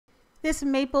This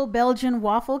maple Belgian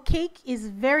waffle cake is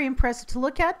very impressive to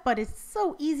look at, but it's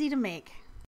so easy to make.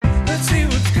 Let's see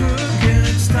what's cooking.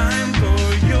 It's time for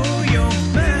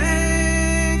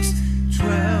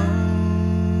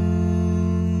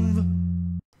yoyomax12.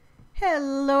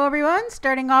 Hello everyone,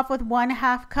 starting off with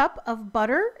 1/2 cup of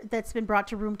butter that's been brought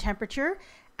to room temperature.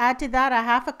 Add to that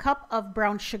 1/2 cup of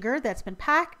brown sugar that's been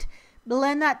packed.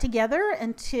 Blend that together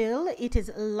until it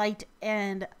is light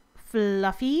and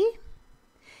fluffy.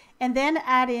 And then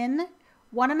add in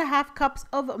 1.5 cups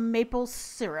of maple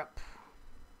syrup.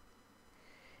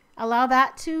 Allow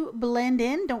that to blend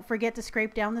in. Don't forget to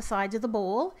scrape down the sides of the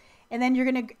bowl. And then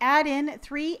you're going to add in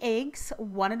 3 eggs,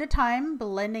 one at a time,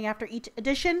 blending after each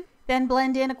addition. Then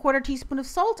blend in 1/4 teaspoon of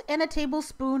salt and 1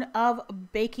 tablespoon of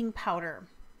baking powder.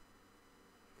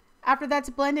 After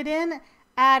that's blended in,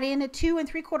 add in 2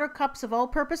 3/4 cups of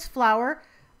all-purpose flour,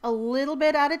 a little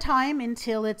bit at a time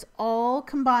until it's all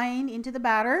combined into the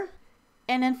batter.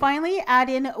 And then finally add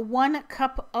in 1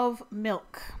 cup of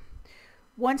milk.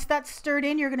 Once that's stirred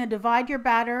in, you're going to divide your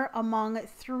batter among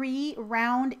 3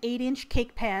 round 8-inch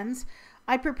cake pans.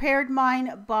 I prepared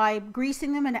mine by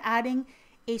greasing them and adding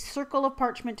a circle of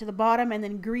parchment to the bottom and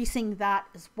then greasing that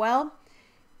as well.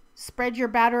 Spread your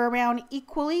batter around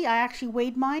equally. I actually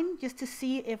weighed mine just to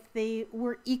see if they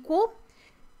were equal.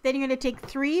 Then you're going to take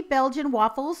 3 Belgian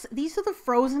waffles. These are the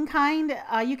frozen kind.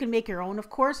 You can make your own, of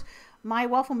course. My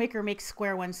waffle maker makes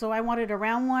square ones, so I wanted a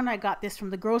round one. I got this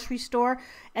from the grocery store,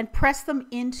 and press them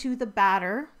into the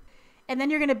batter. And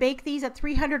then you're going to bake these at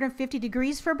 350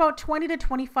 degrees for about 20 to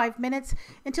 25 minutes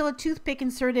until a toothpick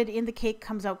inserted in the cake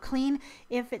comes out clean.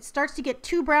 If it starts to get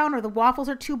too brown or the waffles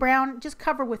are too brown, just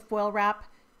cover with foil wrap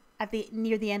at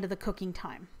near the end of the cooking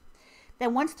time.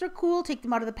 Then once they're cool, take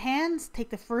them out of the pans. Take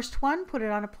the first one, put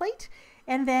it on a plate,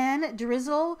 and then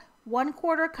drizzle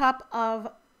 1/4 cup of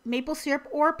maple syrup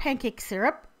or pancake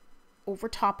syrup over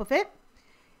top of it.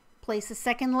 Place a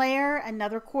second layer,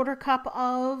 another 1/4 cup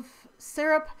of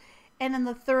syrup, and then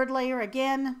the third layer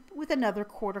again with another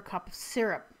 1/4 cup of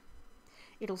syrup.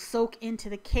 It'll soak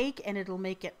into the cake and it'll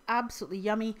make it absolutely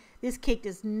yummy. This cake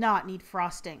does not need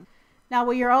frosting. Now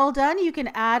when you're all done, you can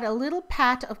add a little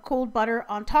pat of cold butter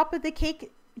on top of the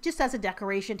cake just as a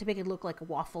decoration to make it look like a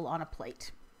waffle on a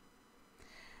plate.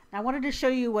 Now I wanted to show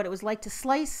you what it was like to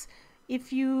slice.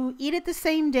 If you eat it the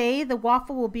same day, the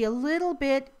waffle will be a little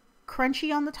bit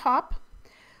crunchy on the top,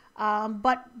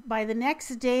 but by the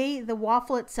next day, the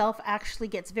waffle itself actually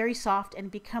gets very soft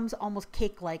and becomes almost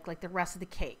cake-like, like the rest of the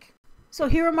cake. So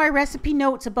here are my recipe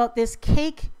notes about this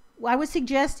cake. What I would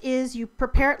suggest is you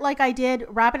prepare it like I did,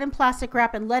 wrap it in plastic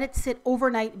wrap and let it sit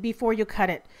overnight before you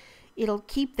cut it. It'll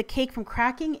keep the cake from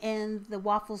cracking and the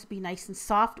waffles be nice and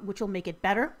soft, which will make it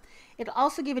better. It'll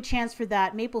also give a chance for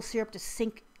that maple syrup to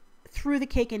sink through the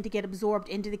cake and to get absorbed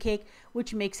into the cake,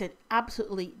 which makes it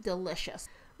absolutely delicious.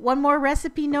 One more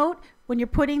recipe note, when you're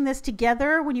putting this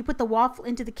together, when you put the waffle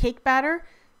into the cake batter,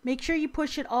 make sure you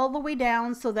push it all the way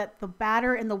down so that the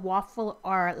batter and the waffle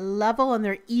are level and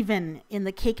they're even in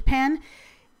the cake pan.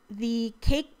 The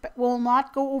cake will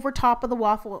not go over top of the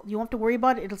waffle. You won't have to worry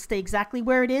about it. It'll stay exactly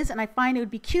where it is. And I find it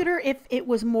would be cuter if it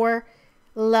was more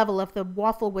level, if the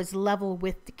waffle was level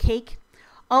with the cake.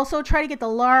 Also, try to get the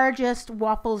largest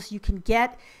waffles you can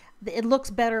get. It looks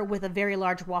better with a very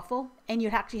large waffle, and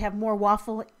you'd actually have more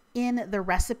waffle in the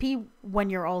recipe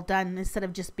when you're all done instead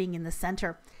of just being in the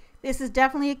center. This is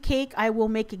definitely a cake I will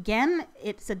make again.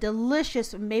 It's a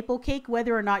delicious maple cake,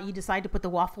 whether or not you decide to put the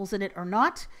waffles in it or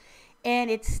not.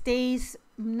 And it stays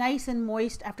nice and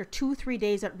moist after 2-3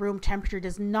 days at room temperature.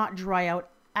 Does not dry out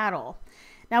at all.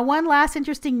 Now, one last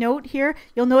interesting note here.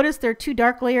 You'll notice there are 2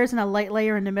 dark layers and a light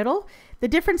layer in the middle. The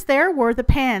difference there were the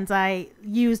pans. I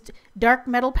used dark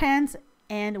metal pans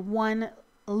and 1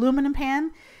 aluminum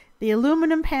pan. The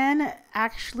aluminum pan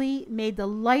actually made the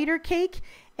lighter cake,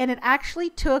 and it actually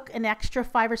took an extra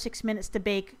 5 or 6 minutes to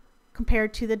bake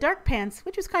compared to the dark pans,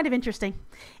 which was kind of interesting.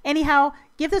 Anyhow,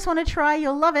 give this one a try.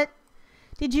 You'll love it.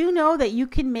 Did you know that you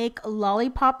can make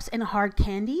lollipops and hard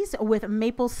candies with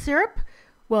maple syrup?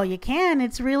 Well, you can.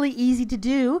 It's really easy to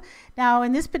do. Now,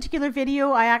 in this particular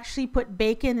video, I actually put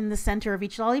bacon in the center of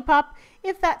each lollipop.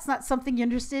 If that's not something you're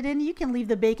interested in, you can leave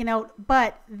the bacon out,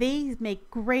 but they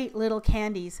make great little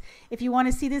candies. If you want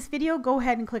to see this video, go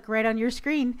ahead and click right on your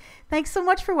screen. Thanks so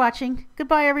much for watching.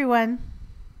 Goodbye, everyone.